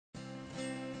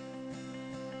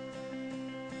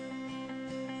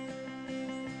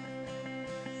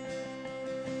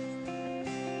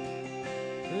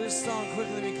This song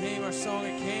quickly became our song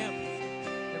at camp.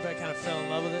 Everybody kind of fell in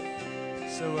love with it.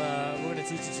 So we're going to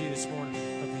teach it to you this morning.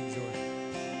 Hope you enjoy it.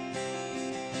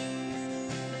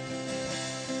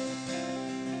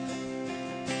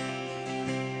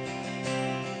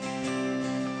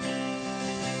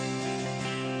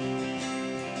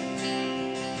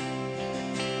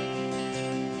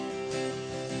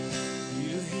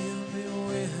 You hear me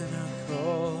when I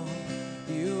call.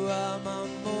 You are my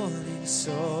morning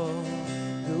song.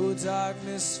 Though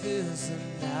darkness fills the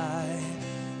night,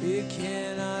 it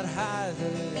cannot hide the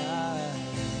light.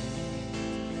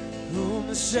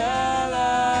 Whom shall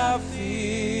I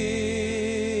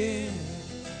fear?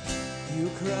 You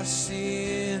crush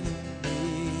the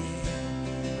enemy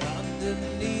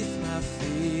underneath my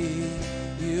feet.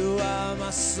 You are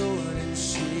my sword and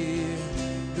shield.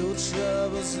 Though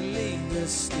troubles linger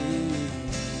still,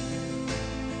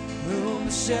 whom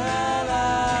shall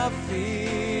I fear?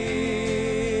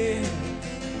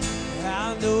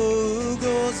 I know who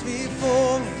goes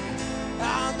before me.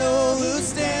 I know who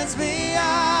stands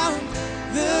beyond.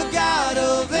 The God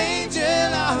of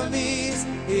angel armies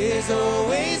is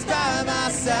always by my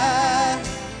side.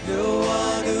 The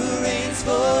one who reigns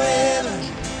forever,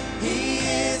 he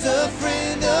is a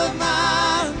friend of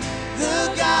mine.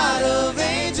 The God of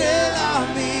angel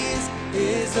armies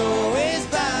is always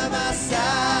by my side.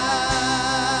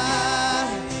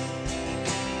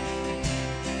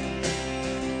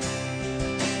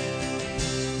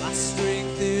 My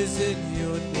strength is in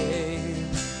your name,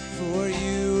 for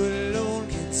you alone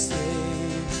can save.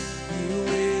 You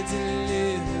will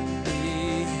deliver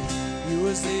me,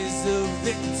 yours is the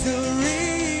victory.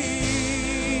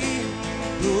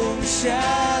 Whom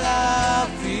shall I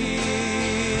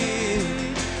fear?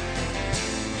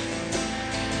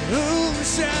 Whom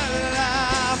shall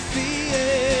I fear?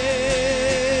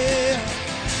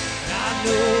 I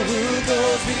know who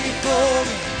goes before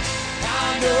me.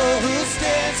 I know who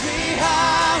stands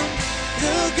behind.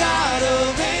 The God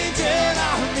of angel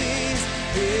armies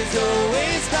is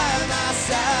always by my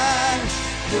side.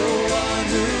 The one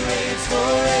who reigns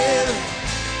forever,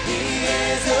 he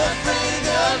is a friend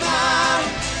of mine.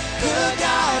 The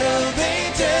God of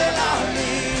angel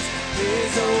armies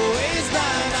is always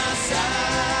by my side.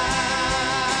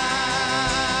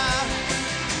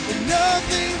 And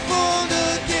nothing formed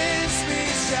against me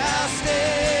shall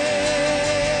stand.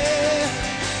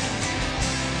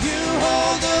 You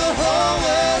hold the whole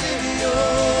world in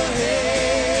your hand,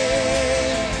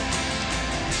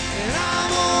 and I'm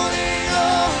holding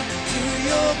on to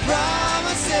your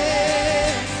promises.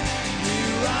 You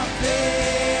are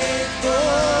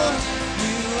faithful,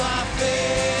 you are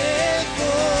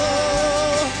faithful,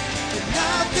 and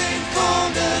nothing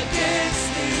formed against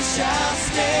me shall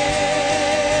stand.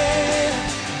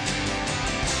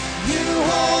 You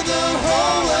hold the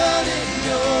whole world in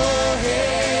your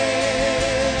hand,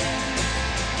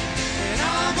 and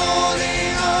I'm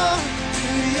holding on to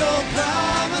your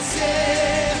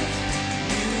promises.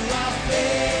 You are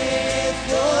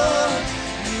faithful,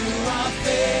 you are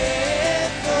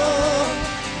faithful,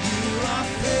 you are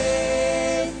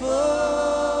faithful.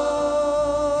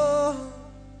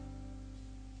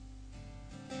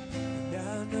 And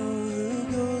I know who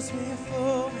goes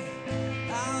before me.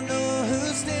 I know who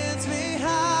stands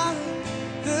behind.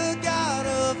 The God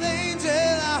of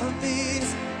angel armies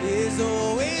is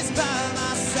always by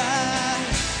my side.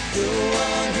 The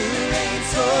one who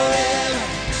reigns forever,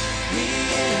 he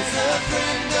is a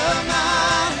friend of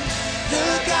mine. The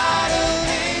God of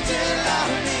angel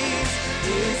armies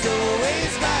is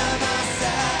always by my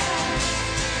side.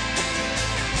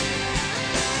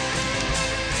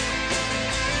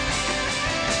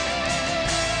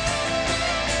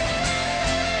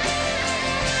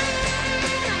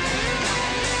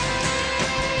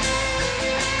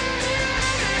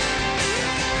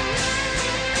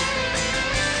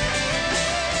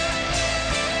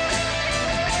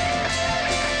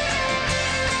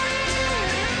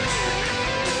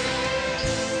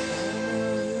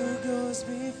 Who goes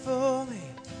before me?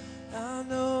 I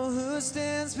know who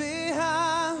stands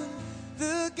behind.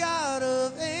 The God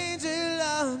of angel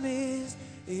armies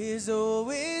is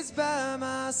always by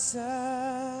my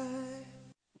side.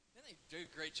 Didn't they do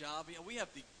a great job? You know, we have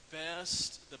the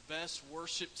best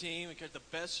worship team, and the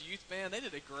best youth band. They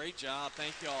did a great job.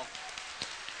 Thank you all.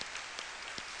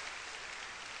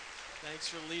 Thanks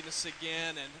for leading us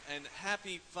again, and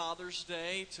happy Father's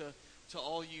Day to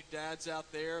all you dads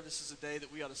out there. This is a day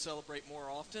that we ought to celebrate more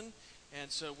often, and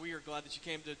so we are glad that you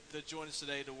came to join us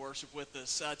today to worship with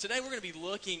us. Today we're going to be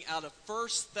looking out of 1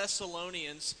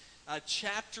 Thessalonians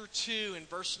chapter 2 and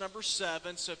verse number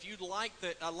 7. So if you'd like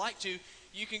to,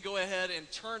 you can go ahead and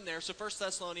turn there. So 1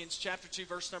 Thessalonians chapter 2,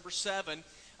 verse number 7.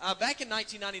 Back in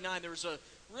 1999, there was a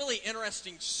really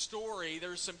interesting story. There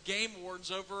were some game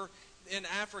wardens over in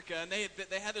Africa, and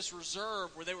they had this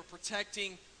reserve where they were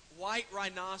protecting white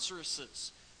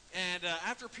rhinoceroses. And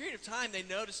after a period of time, they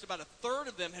noticed about a third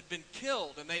of them had been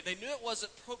killed. And they knew it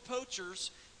wasn't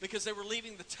poachers because they were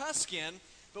leaving the tusk in.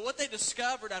 But what they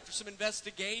discovered after some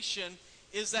investigation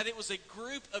is that it was a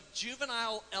group of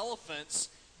juvenile elephants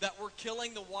that were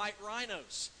killing the white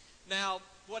rhinos. Now,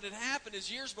 what had happened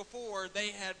is years before, they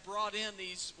had brought in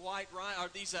these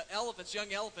elephants,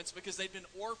 young elephants, because they'd been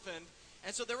orphaned.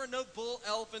 And so there were no bull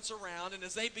elephants around. And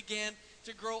as they began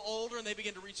to grow older and they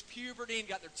began to reach puberty and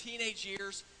got their teenage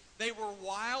years, they were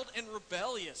wild and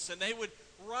rebellious. And they would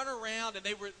run around, and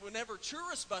whenever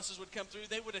tourist buses would come through,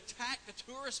 they would attack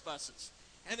the tourist buses.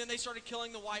 And then they started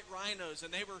killing the white rhinos.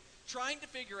 And they were trying to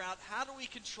figure out, how do we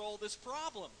control this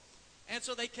problem? And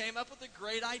so they came up with a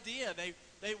great idea.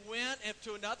 They went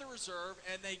to another reserve,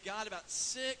 and they got about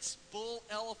 6 bull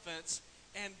elephants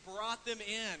and brought them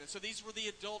in. And so these were the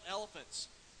adult elephants.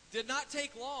 Did not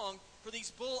take long for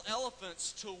these bull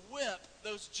elephants to whip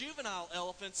those juvenile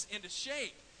elephants into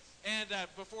shape. And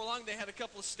before long, they had a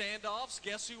couple of standoffs.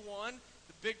 Guess who won?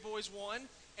 The big boys won.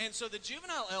 And so the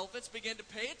juvenile elephants began to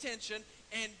pay attention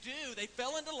and they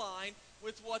fell into line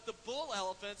with what the bull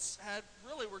elephants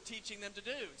were teaching them to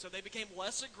do. So they became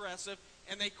less aggressive,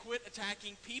 and they quit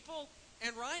attacking people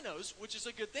and rhinos, which is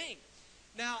a good thing.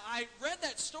 Now, I read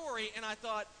that story, and I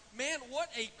thought, man, what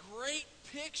a great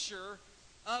picture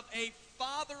of a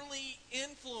fatherly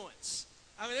influence.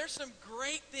 I mean, there's some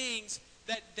great things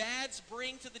that dads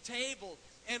bring to the table.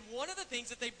 And one of the things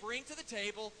that they bring to the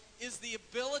table is the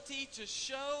ability to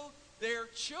show their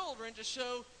children, to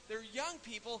show their young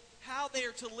people how they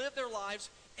are to live their lives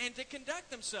and to conduct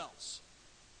themselves.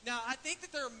 Now, I think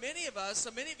that there are many of us,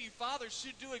 many of you fathers,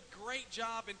 who do a great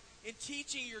job in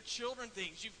teaching your children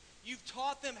things. You've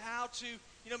taught them how to,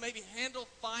 maybe handle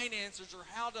finances, or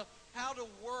how to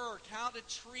work, how to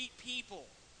treat people.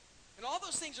 And all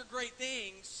those things are great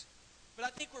things, but I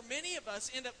think where many of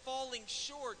us end up falling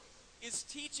short is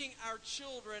teaching our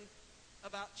children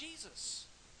about Jesus.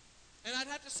 And I'd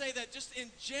have to say that just in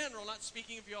general, not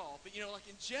speaking of y'all, but like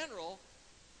in general,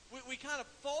 we kind of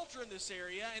falter in this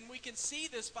area, and we can see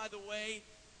this by the way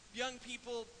young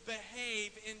people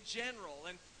behave in general.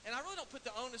 And I really don't put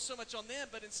the onus so much on them,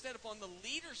 but instead upon the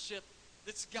leadership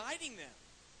that's guiding them.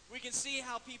 We can see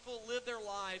how people live their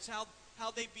lives,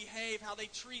 how they behave, how they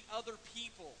treat other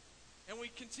people. And we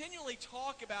continually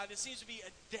talk about it seems to be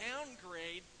a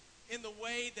downgrade in the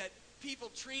way that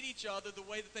people treat each other, the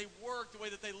way that they work, the way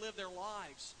that they live their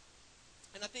lives.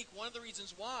 And I think one of the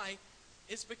reasons why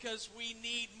is because we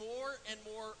need more and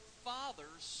more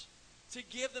fathers to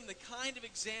give them the kind of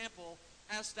example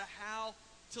as to how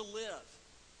to live.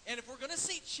 And if we're going to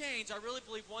see change, I really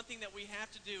believe one thing that we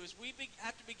have to do is we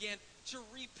have to begin to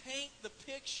repaint the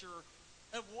picture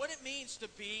of what it means to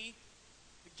be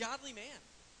a godly man,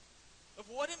 of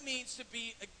what it means to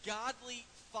be a godly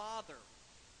father.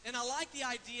 And I like the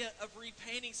idea of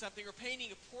repainting something or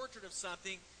painting a portrait of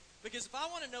something, because if I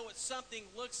want to know what something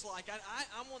looks like,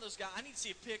 I'm one of those guys, I need to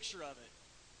see a picture of it.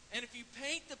 And if you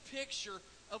paint the picture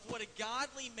of what a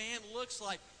godly man looks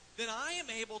like, then I am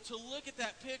able to look at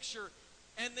that picture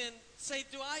and then say,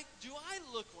 do I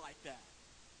look like that?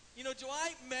 Do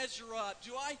I measure up?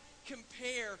 Do I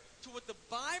compare to what the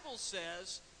Bible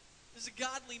says is a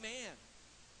godly man?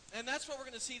 And that's what we're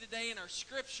going to see today in our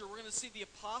scripture. We're going to see the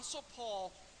Apostle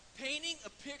Paul painting a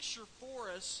picture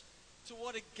for us to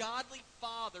what a godly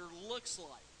father looks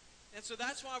like. And so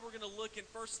that's why we're going to look in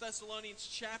 1 Thessalonians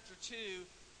chapter 2.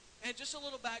 And just a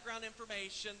little background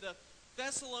information. The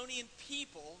Thessalonian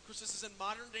people, of course this is in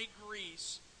modern day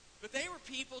Greece, but they were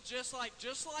people just like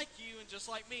you and just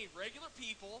like me, regular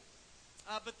people,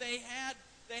 but they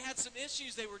had some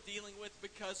issues they were dealing with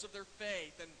because of their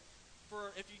faith. And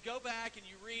if you go back and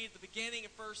you read the beginning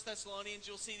of 1 Thessalonians,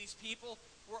 you'll see these people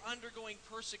were undergoing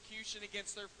persecution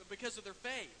because of their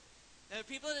faith. And the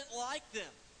people didn't like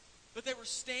them, but they were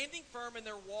standing firm in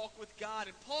their walk with God.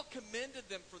 And Paul commended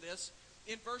them for this.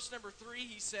 In verse number 3,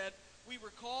 he said, "We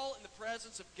recall in the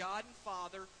presence of God and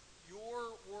Father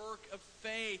your work of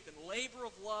faith and labor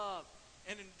of love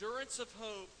and endurance of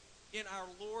hope in our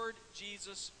Lord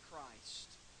Jesus Christ."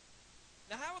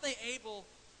 Now, how are they able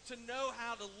to know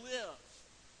how to live?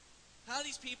 How do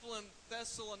these people in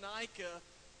Thessalonica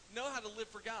know how to live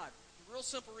for God? A real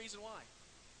simple reason why.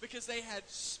 Because they had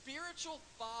spiritual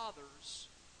fathers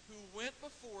who went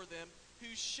before them,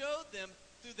 who showed them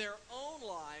through their own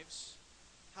lives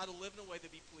how to live in a way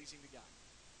that be pleasing to God.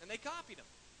 And they copied them.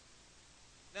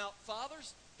 Now,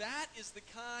 fathers, that is the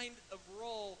kind of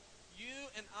role you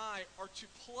and I are to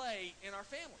play in our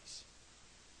families.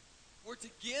 We're to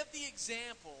give the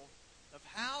example of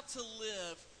how to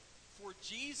live for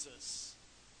Jesus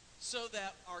so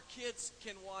that our kids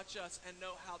can watch us and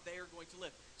know how they are going to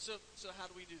live. So how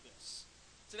do we do this?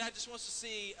 Today I just want us to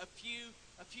see a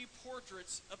few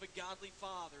portraits of a godly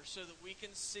father so that we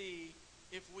can see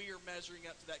if we are measuring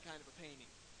up to that kind of a painting.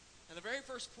 And the very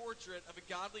first portrait of a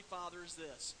godly father is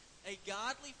this. A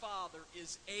godly father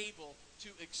is able to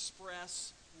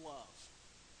express love.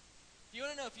 You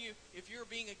want to know if you're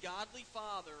being a godly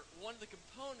father, one of the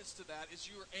components to that is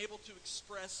you are able to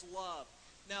express love.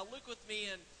 Now look with me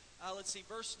in,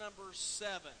 verse number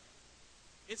 7.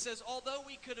 It says, although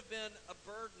we could have been a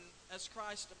burden as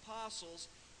Christ's apostles,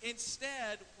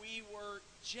 instead we were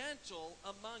gentle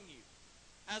among you,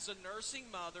 as a nursing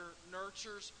mother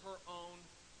nurtures her own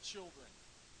children.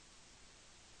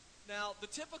 Now, the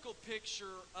typical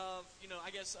picture of,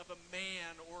 of a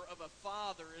man or of a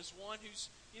father is one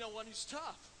who's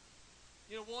tough.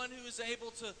 One who is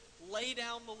able to lay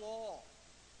down the law.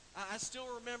 I still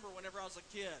remember whenever I was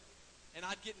a kid, and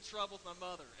I'd get in trouble with my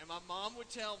mother, and my mom would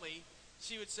tell me,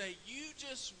 she would say, you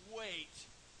just wait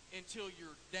until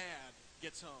your dad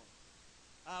gets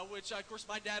home. Which, of course,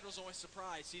 my dad was always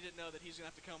surprised. He didn't know that he was going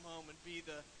to have to come home and be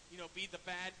the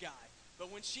bad guy. But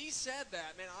when she said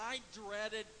that, man, I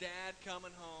dreaded Dad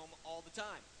coming home all the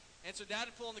time. And so Dad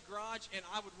would pull in the garage, and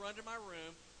I would run to my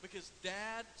room because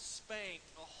Dad spanked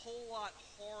a whole lot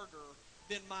harder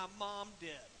than my mom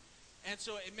did. And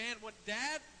so, man, when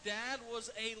Dad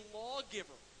was a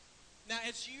lawgiver. Now,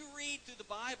 as you read through the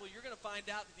Bible, you're going to find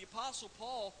out that the Apostle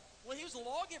Paul, well, he was a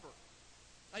lawgiver.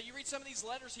 You read some of these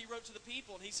letters he wrote to the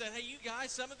people, and he said, hey, you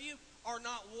guys, some of you are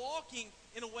not walking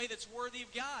in a way that's worthy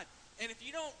of God. And if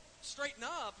you don't straighten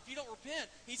up, if you don't repent,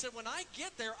 he said, when I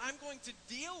get there, I'm going to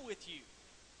deal with you.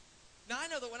 Now, I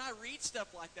know that when I read stuff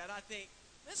like that, I think,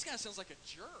 this guy sounds like a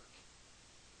jerk.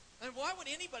 And why would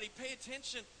anybody pay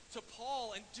attention to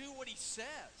Paul and do what he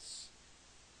says?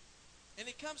 And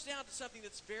it comes down to something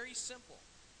that's very simple.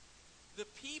 The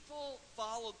people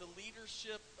followed the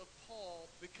leadership of Paul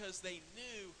because they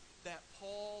knew that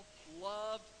Paul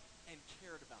loved and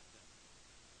cared about them.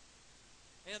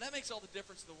 And that makes all the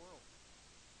difference in the world.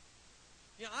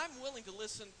 I'm willing to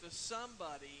listen to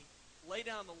somebody lay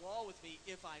down the law with me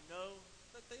if I know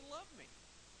that they love me.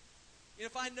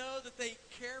 If I know that they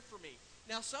care for me.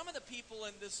 Now, some of the people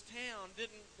in this town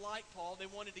didn't like Paul. They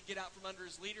wanted to get out from under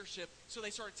his leadership, so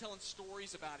they started telling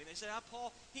stories about him. They said,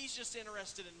 Paul, he's just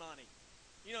interested in money.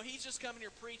 He's just coming here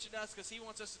preaching to us because he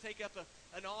wants us to take up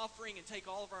an offering and take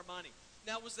all of our money.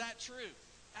 Now, was that true?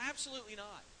 Absolutely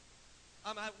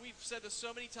not. We've said this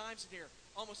so many times in here.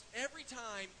 Almost every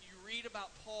time you read about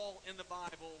Paul in the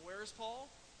Bible, where is Paul?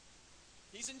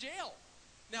 He's in jail.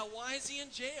 Now, why is he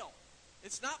in jail?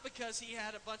 It's not because he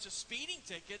had a bunch of speeding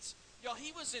tickets. Y'all,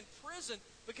 he was in prison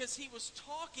because he was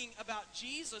talking about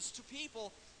Jesus to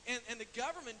people, and the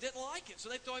government didn't like it, so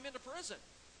they throw him into prison.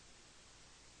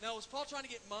 Now, was Paul trying to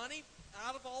get money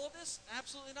out of all of this?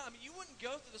 Absolutely not. You wouldn't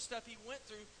go through the stuff he went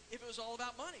through if it was all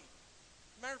about money.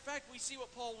 Matter of fact, we see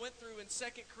what Paul went through in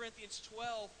 2 Corinthians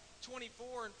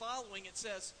 12:24 and following. It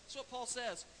says, that's what Paul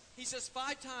says. He says,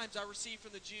 5 times I received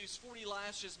from the Jews 40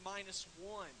 lashes minus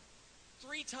 1.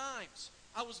 3 times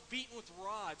I was beaten with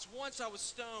rods. Once I was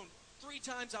stoned. 3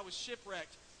 times I was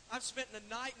shipwrecked. I've spent a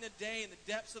night and a day in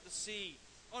the depths of the sea.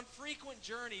 On frequent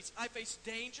journeys, I faced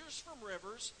dangers from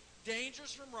rivers,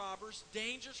 dangers from robbers,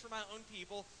 dangers from my own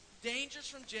people, dangers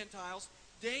from Gentiles,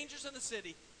 dangers in the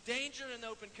city, danger in an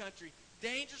open country,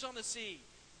 dangers on the sea,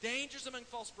 dangers among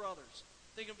false brothers.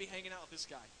 I think I'm going to be hanging out with this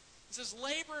guy. He says,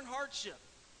 labor and hardship,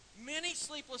 many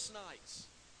sleepless nights.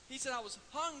 He said, I was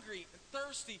hungry and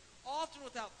thirsty, often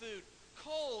without food,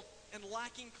 cold and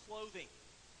lacking clothing.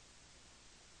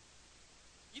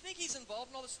 You think he's involved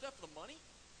in all this stuff for the money?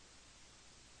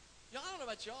 Y'all, I don't know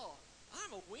about y'all.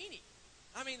 I'm a weenie.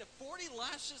 40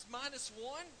 lashes minus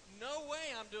 1? No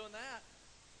way I'm doing that.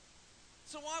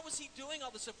 So why was he doing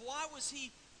all this stuff? Why was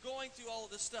he going through all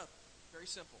of this stuff? Very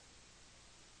simple.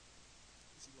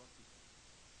 Because he loved people.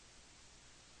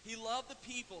 He loved the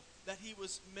people that he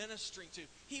was ministering to.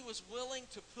 He was willing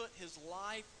to put his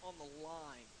life on the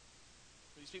line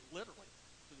for these people, literally,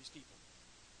 for these people.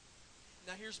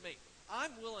 Now here's me.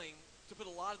 I'm willing to put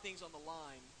a lot of things on the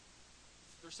line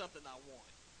if there's something I want.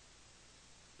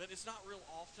 But it's not real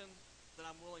often that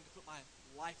I'm willing to put my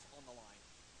life on the line.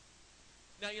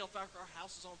 Now, if our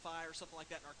house is on fire or something like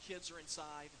that and our kids are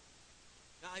inside,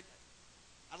 now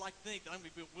I'd like to think that I'm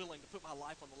going to be willing to put my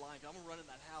life on the line. I'm going to run in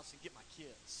that house and get my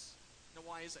kids. Now,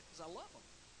 why is that? Because I love them.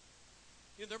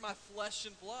 They're my flesh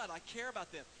and blood. I care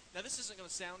about them. Now, this isn't going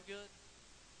to sound good,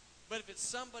 but if it's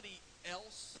somebody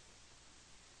else,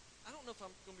 I don't know if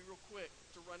I'm going to be real quick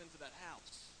to run into that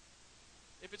house.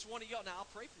 If it's one of y'all, now I'll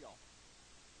pray for y'all.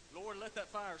 Lord, let that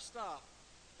fire stop.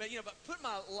 But put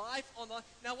my life on the line.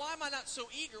 Now, why am I not so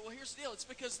eager? Well, here's the deal. It's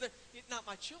because they're not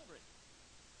my children.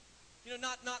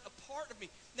 Not a part of me.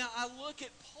 Now, I look at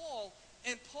Paul,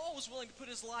 and Paul was willing to put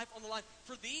his life on the line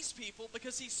for these people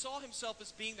because he saw himself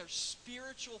as being their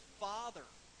spiritual father.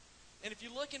 And if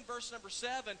you look in verse number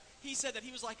 7, he said that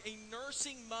he was like a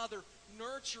nursing mother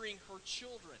nurturing her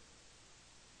children.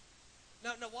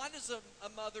 Now, why does a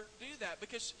mother do that?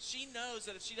 Because she knows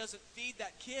that if she doesn't feed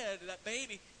that kid, that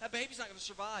baby's not going to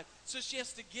survive. So she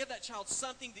has to give that child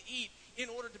something to eat in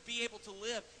order to be able to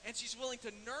live. And she's willing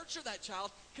to nurture that child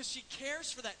because she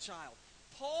cares for that child.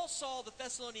 Paul saw the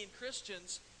Thessalonian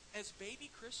Christians as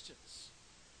baby Christians.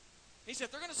 He said,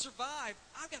 if they're going to survive,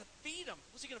 I've got to feed them.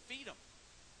 What's he going to feed them?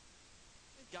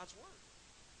 God's Word.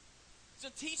 So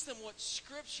teach them what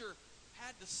Scripture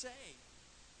had to say.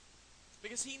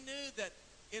 Because he knew that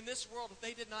in this world, if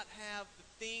they did not have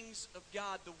the things of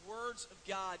God, the words of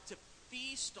God to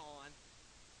feast on,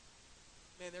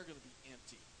 man, they're going to be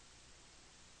empty.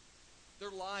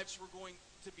 Their lives were going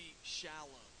to be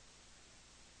shallow.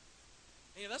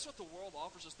 And that's what the world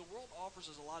offers us. The world offers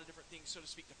us a lot of different things, so to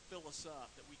speak, to fill us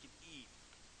up, that we can eat.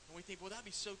 And we think, well, that'd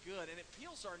be so good. And it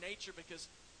appeals to our nature because,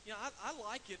 I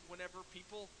like it whenever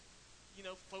people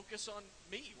focus on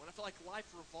me. When I feel like when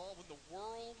the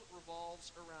world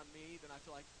revolves around me, then I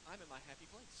feel like I'm in my happy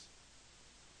place.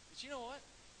 But you know what?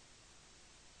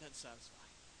 It doesn't satisfy.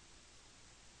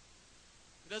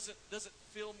 It doesn't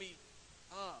fill me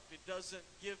up. It doesn't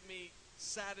give me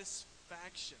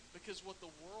satisfaction because what the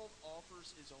world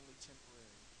offers is only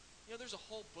temporary. There's a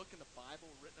whole book in the Bible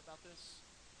written about this.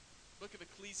 Book of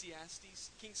Ecclesiastes.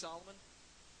 King Solomon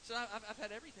said, I've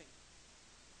had everything.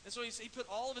 And so he put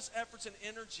all of his efforts and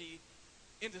energy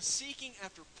into seeking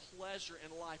after pleasure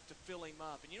in life to fill him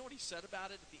up. And you know what he said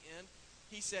about it at the end?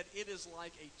 He said, it is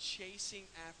like a chasing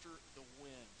after the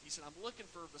wind. He said, I'm looking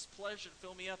for this pleasure to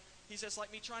fill me up. He says, it's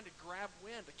like me trying to grab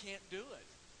wind. I can't do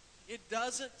it. It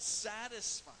doesn't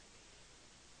satisfy me.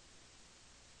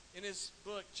 In his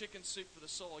book, Chicken Soup for the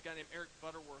Soul, a guy named Eric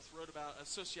Butterworth wrote about a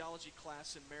sociology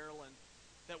class in Maryland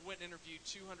that went and interviewed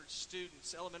 200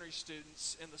 students, elementary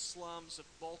students, in the slums of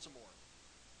Baltimore.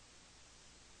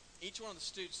 Each one of the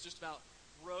students just about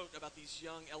wrote about these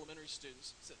young elementary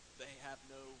students, said they have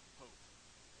no hope.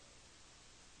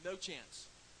 No chance.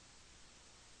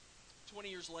 20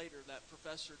 years later, that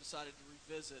professor decided to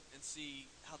revisit and see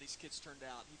how these kids turned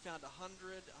out. He found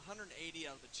 180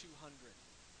 out of the 200.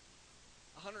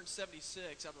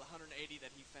 176 out of the 180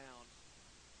 that he found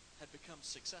had become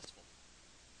successful.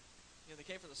 They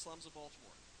came from the slums of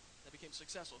Baltimore. They became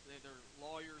successful. They're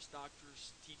lawyers,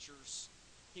 doctors, teachers.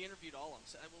 He interviewed all of them.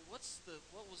 Said, well,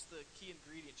 what was the key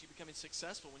ingredient to you becoming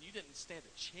successful when you didn't stand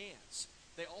a chance?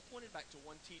 They all pointed back to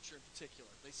one teacher in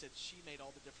particular. They said, she made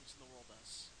all the difference in the world to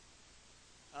us.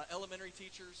 Elementary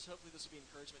teachers, hopefully this will be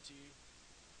encouragement to you,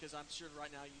 because I'm sure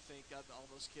right now you think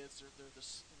all those kids, they're the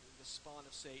spawn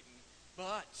of Satan.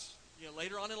 But,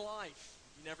 later on in life,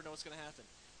 you never know what's going to happen.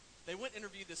 They went and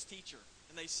interviewed this teacher.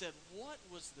 And they said, what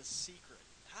was the secret?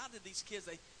 How did these kids,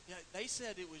 they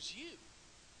said it was you.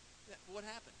 What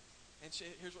happened? And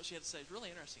here's what she had to say. It's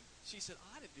really interesting. She said,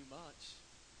 I didn't do much.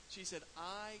 She said,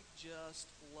 I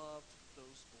just loved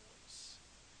those boys.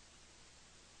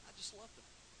 I just loved them.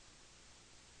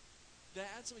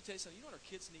 Dads, let me tell you something. You know what our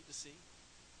kids need to see?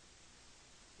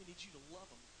 They need you to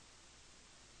love them.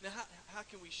 Now, how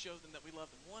can we show them that we love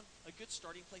them? One, a good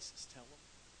starting place is tell them.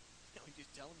 You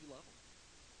just tell them you love them.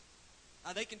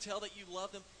 They can tell that you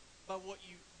love them by what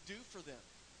you do for them.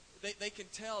 They can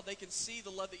tell, they can see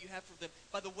the love that you have for them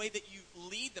by the way that you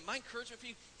lead them. My encouragement for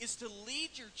you is to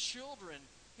lead your children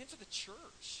into the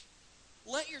church.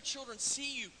 Let your children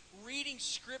see you reading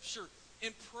Scripture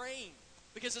and praying.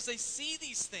 Because as they see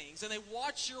these things and they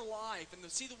watch your life and they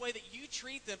see the way that you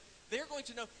treat them, they're going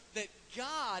to know that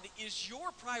God is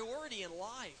your priority in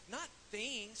life, not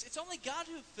things. It's only God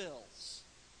who fills.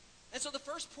 And so the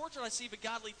first portrait I see of a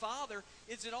godly father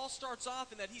is it all starts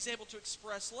off in that he's able to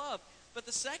express love. But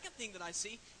the second thing that I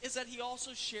see is that he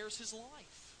also shares his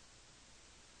life.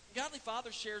 A godly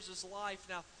father shares his life.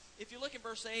 Now, if you look in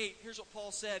verse 8, here's what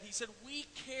Paul said. He said, we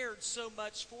cared so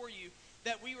much for you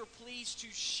that we were pleased to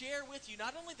share with you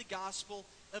not only the gospel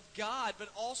of God, but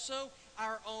also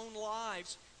our own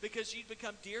lives, because you'd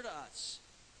become dear to us.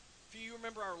 If you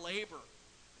remember our labor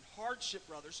and hardship,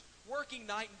 brothers, working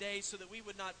night and day so that we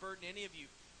would not burden any of you.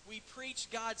 we preach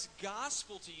God's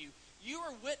gospel to you. You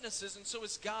are witnesses, and so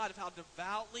is God, of how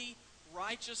devoutly,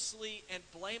 righteously, and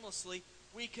blamelessly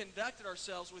we conducted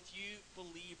ourselves with you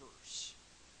believers.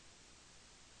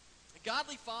 A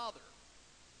godly father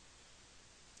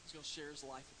is going to share his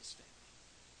life with his family.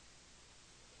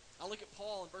 I look at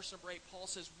Paul in verse number 8. Paul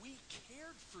says, we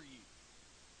cared for you.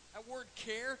 That word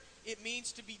care, it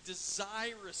means to be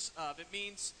desirous of. It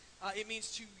means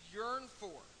to yearn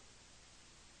for.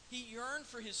 He yearned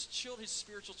for his children, his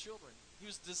spiritual children. He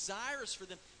was desirous for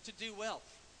them to do well.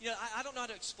 You know, I don't know how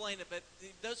to explain it, but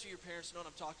those of your parents know what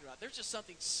I'm talking about. There's just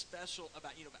something special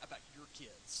about your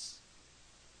kids.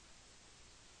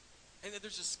 And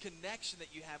there's this connection that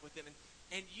you have with them,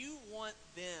 and you want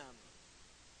them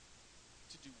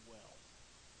to do well.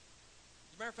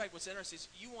 As a matter of fact, what's interesting is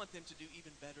you want them to do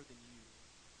even better than you.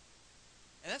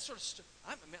 And that's sort of,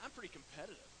 I'm pretty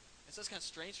competitive. And so that's kind of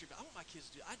strange for me, but I want my kids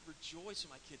to do, I'd rejoice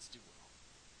when my kids do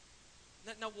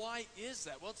well. Now, why is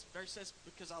that? Well, it's very simple,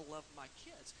 because I love my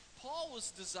kids. Paul was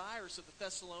desirous of the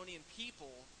Thessalonian people,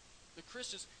 the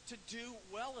Christians, to do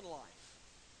well in life.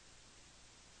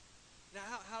 Now,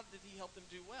 how did he help them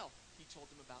do well? He told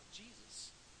them about Jesus.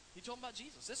 He told them about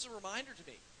Jesus. This is a reminder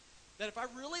to me that if I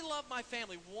really love my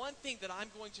family, one thing that I'm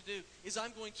going to do is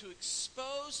I'm going to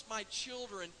expose my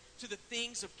children to the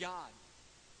things of God.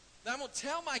 Now, I'm going to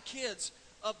tell my kids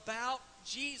about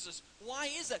Jesus. Why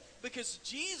is that? Because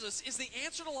Jesus is the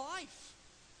answer to life.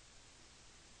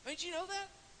 I mean, did you know that?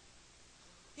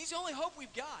 He's the only hope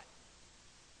we've got.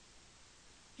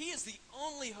 He is the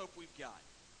only hope we've got.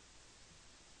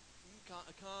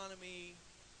 Economy,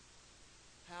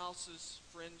 houses,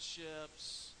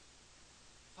 friendships,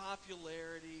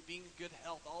 popularity, being in good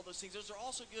health, all those things. Those are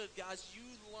also good, guys. You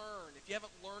learn. If you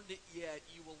haven't learned it yet,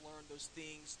 you will learn those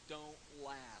things don't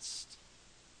last.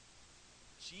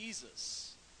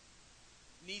 Jesus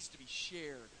needs to be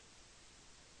shared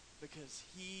because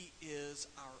he is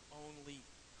our only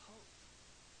hope.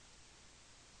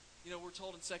 You know, we're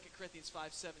told in 2 Corinthians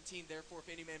 5:17, therefore,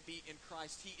 if any man be in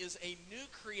Christ, he is a new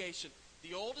creation.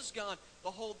 The old is gone.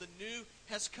 Behold, the new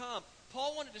has come.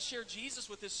 Paul wanted to share Jesus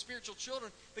with his spiritual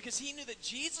children because he knew that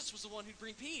Jesus was the one who'd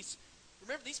bring peace.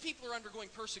 Remember, these people are undergoing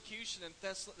persecution in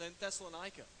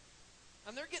Thessalonica.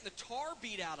 And they're getting the tar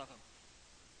beat out of them.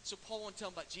 So Paul wanted to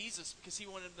tell them about Jesus because he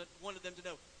wanted them to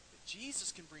know that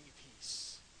Jesus can bring you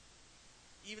peace,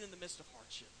 even in the midst of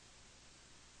hardship.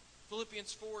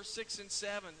 Philippians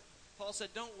 4:6-7, Paul said,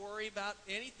 don't worry about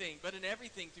anything, but in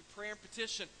everything, through prayer and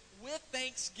petition, with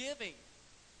thanksgiving,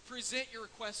 present your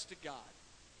requests to God.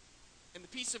 And the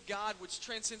peace of God, which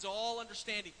transcends all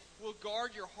understanding, will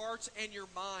guard your hearts and your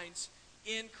minds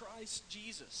in Christ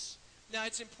Jesus. Now,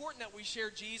 it's important that we share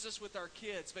Jesus with our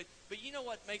kids, but you know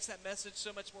what makes that message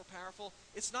so much more powerful?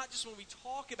 It's not just when we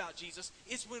talk about Jesus,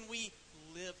 it's when we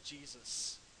live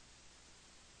Jesus.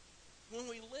 When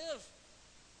we live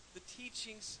the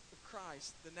teachings of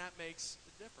Christ, then that makes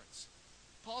the difference.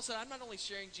 Paul said, I'm not only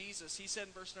sharing Jesus, he said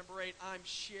in verse number 8, I'm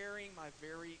sharing my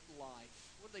very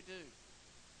life. What did they do?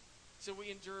 He said,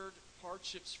 we endured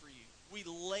hardships for you. We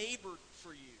labored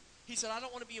for you. He said, I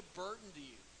don't want to be a burden to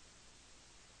you.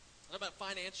 What about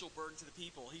financial burden to the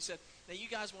people? He said, now you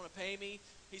guys want to pay me?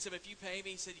 He said, if you pay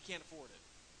me, he said, you can't afford it.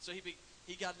 So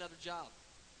he got another job.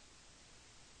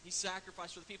 He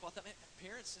sacrificed for the people. I thought, man,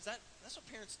 parents, that's what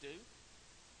parents do.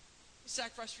 You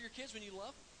sacrifice for your kids when you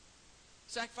love them.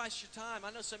 Sacrifice your time.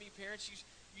 I know some of you parents,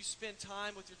 you spend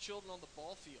time with your children on the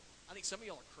ball field. I think some of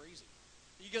y'all are crazy.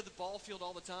 You go to the ball field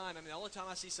all the time. I mean, the only time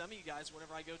I see some of you guys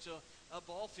whenever I go to a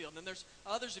ball field. And then there's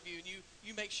others of you, and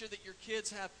you make sure that your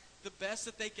kids have the best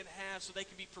that they can have so they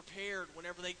can be prepared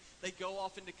whenever they go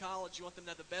off into college. You want them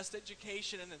to have the best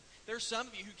education. And then there's some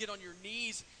of you who get on your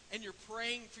knees and you're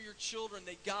praying for your children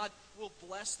that God will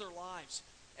bless their lives.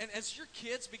 And as your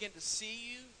kids begin to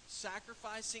see you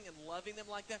sacrificing and loving them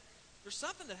like that, there's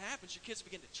something that happens. Your kids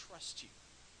begin to trust you.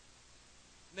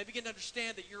 And they begin to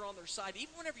understand that you're on their side,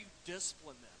 even whenever you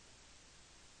discipline them.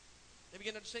 They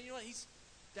begin to understand, you know what,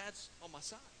 Dad's on my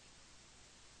side.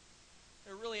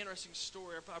 A really interesting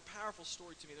story, a powerful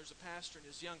story to me. There's a pastor and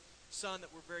his young son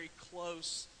that were very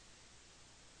close.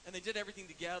 And they did everything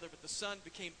together, but the son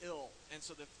became ill. And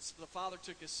so the father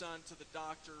took his son to the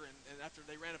doctor, and after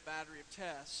they ran a battery of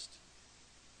tests,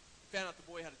 found out the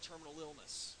boy had a terminal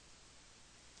illness.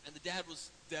 And the dad was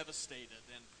devastated,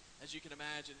 and as you can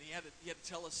imagine, he had to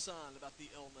tell his son about the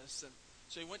illness. And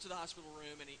so he went to the hospital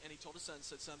room, and he told his son,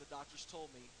 said, son, the doctors told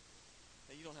me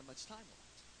that you don't have much time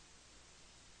left.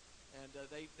 And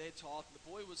they had talked, and the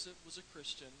boy was a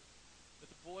Christian, but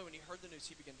the boy, when he heard the news,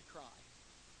 he began to cry.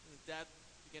 And the dad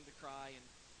began to cry, and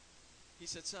he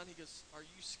said, son, he goes, are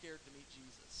you scared to meet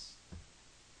Jesus?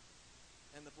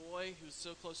 And the boy who was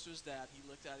so close to his dad, he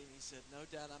looked at him and he said, "No,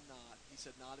 Dad, I'm not." He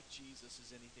said, "Not if Jesus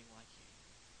is anything like you."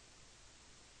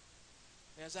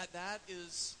 As that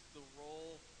is the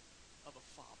role of a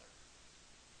father.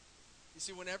 You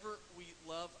see, whenever we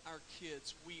love our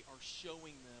kids, we are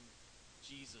showing them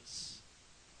Jesus.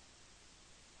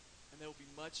 And they will be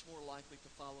much more likely to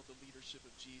follow the leadership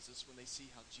of Jesus when they see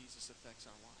how Jesus affects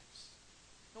our lives.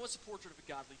 Now, what's the portrait of a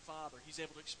godly father? He's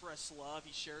able to express love.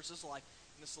 He shares his life.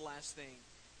 And this is the last thing.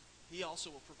 He also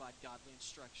will provide godly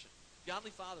instruction.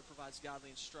 Godly father provides godly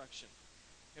instruction.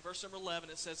 In verse number 11,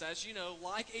 it says, "As you know,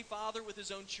 like a father with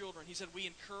his own children," he said, "we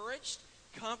encouraged,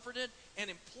 comforted, and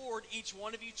implored each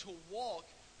one of you to walk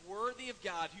worthy of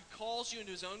God who calls you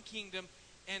into his own kingdom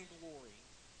and glory."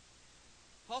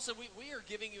 Paul said, we are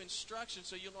giving you instruction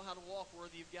so you'll know how to walk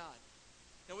worthy of God.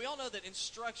 Now, we all know that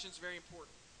instruction is very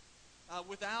important.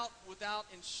 Without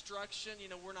instruction,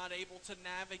 we're not able to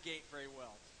navigate very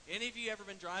well. Any of you ever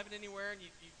been driving anywhere and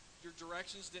your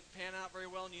directions didn't pan out very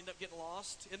well and you end up getting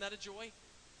lost? Isn't that a joy?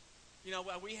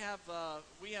 We have a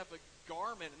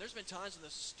Garmin, and there's been times when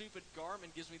this stupid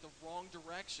Garmin gives me the wrong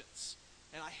directions.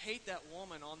 And I hate that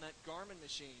woman on that Garmin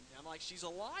machine. I'm like, she's a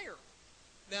liar.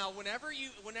 Now, whenever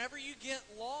you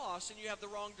get lost and you have the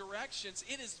wrong directions,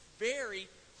 it is very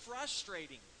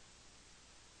frustrating.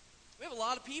 We have a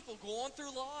lot of people going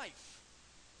through life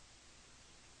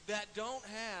that don't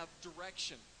have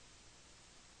direction.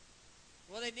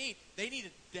 What they need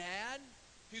a dad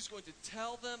who's going to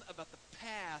tell them about the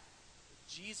path that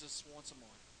Jesus wants them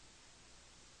on.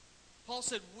 Paul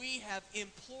said, "We have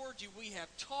implored you, we have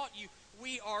taught you,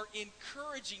 we are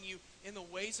encouraging you in the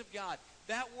ways of God."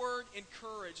 That word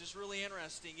encourage is really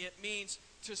interesting. It means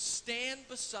to stand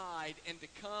beside and to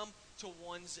come to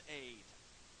one's aid.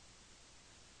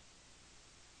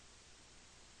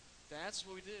 That's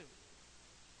what we do.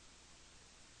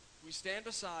 We stand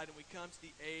beside and we come to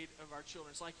the aid of our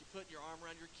children. It's like you put your arm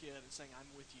around your kid and saying,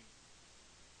 "I'm with you.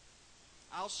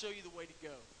 I'll show you the way to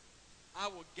go. I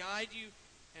will guide you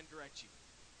and direct you."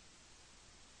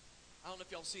 I don't know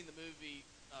if y'all have seen the movie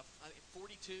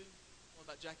 42,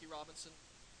 about Jackie Robinson.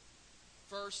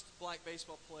 First black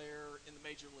baseball player in the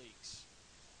major leagues.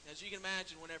 As you can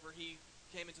imagine, whenever he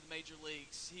came into the major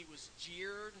leagues, he was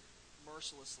jeered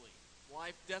mercilessly.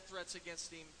 Life, death threats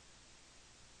against him.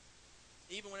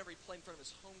 Even whenever he played in front of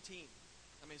his home team,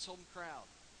 his home crowd,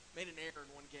 made an error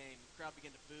in one game. The crowd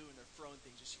began to boo and they're throwing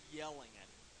things, just yelling at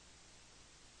him.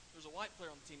 There was a white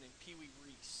player on the team named Pee Wee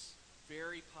Reese,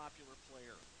 very popular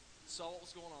player. Saw what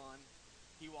was going on.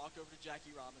 He walked over to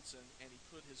Jackie Robinson and he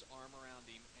put his arm around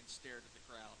him and stared at the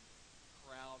crowd. The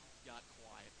crowd got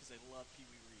quiet because they loved Pee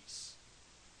Wee Reese.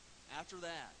 After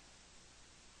that,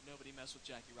 nobody messed with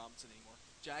Jackie Robinson anymore.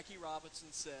 Jackie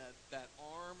Robinson said, "That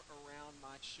arm around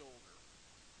my shoulder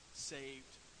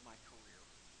saved my career."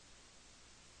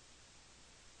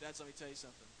 Dads, let me tell you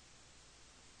something.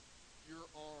 Your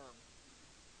arm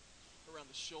around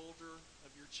the shoulder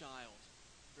of your child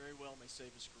very well may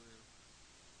save his career.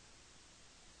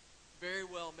 Very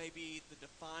well may be the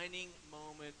defining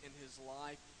moment in his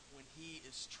life when he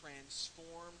is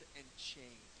transformed and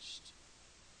changed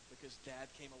because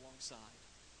Dad came alongside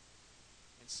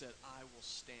and said, "I will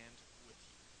stand with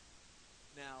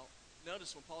you." Now,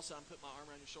 notice when Paul said, "I'm putting my arm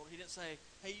around your shoulder," he didn't say,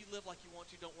 "Hey, you live like you want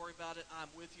to, don't worry about it,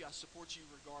 I'm with you, I support you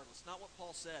regardless." Not what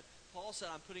Paul said. Paul said,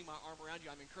 "I'm putting my arm around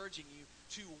you, I'm encouraging you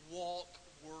to walk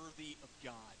worthy of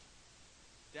God."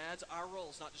 Dads, our role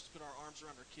is not just to put our arms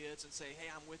around our kids and say, "Hey,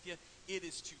 I'm with you." It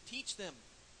is to teach them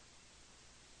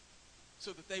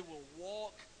so that they will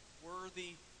walk worthy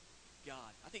of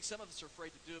God. I think some of us are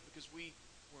afraid to do it because we're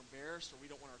embarrassed or we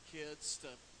don't want our kids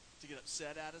to get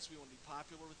upset at us. We want to be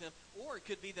popular with them. Or it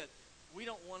could be that we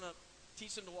don't want to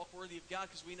teach them to walk worthy of God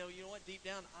because we know, you know what, deep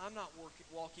down, I'm not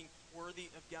walking worthy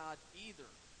of God either.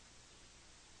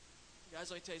 Guys,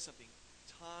 let me tell you something.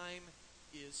 Time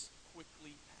is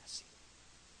quickly passing.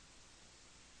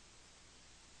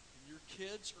 And your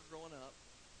kids are growing up,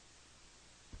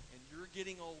 and you're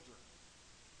getting older.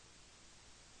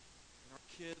 And our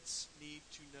kids need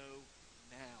to know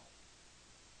now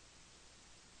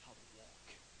how to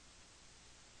walk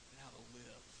and how to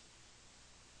live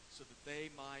so that they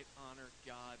might honor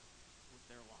God with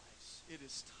their lives. It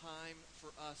is time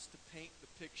for us to paint the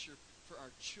picture for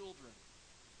our children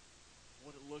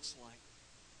what it looks like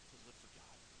to live for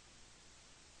God.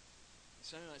 And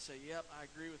some might say, "Yep, I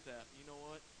agree with that." You know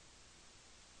what?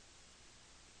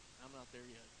 I'm not there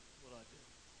yet. What do I do?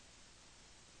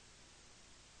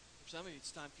 For some of you,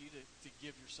 it's time for you to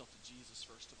give yourself to Jesus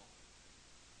first of all.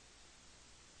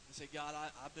 And say, "God,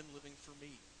 I've been living for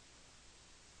me.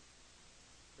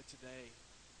 But today,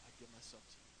 I give myself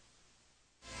to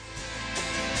you."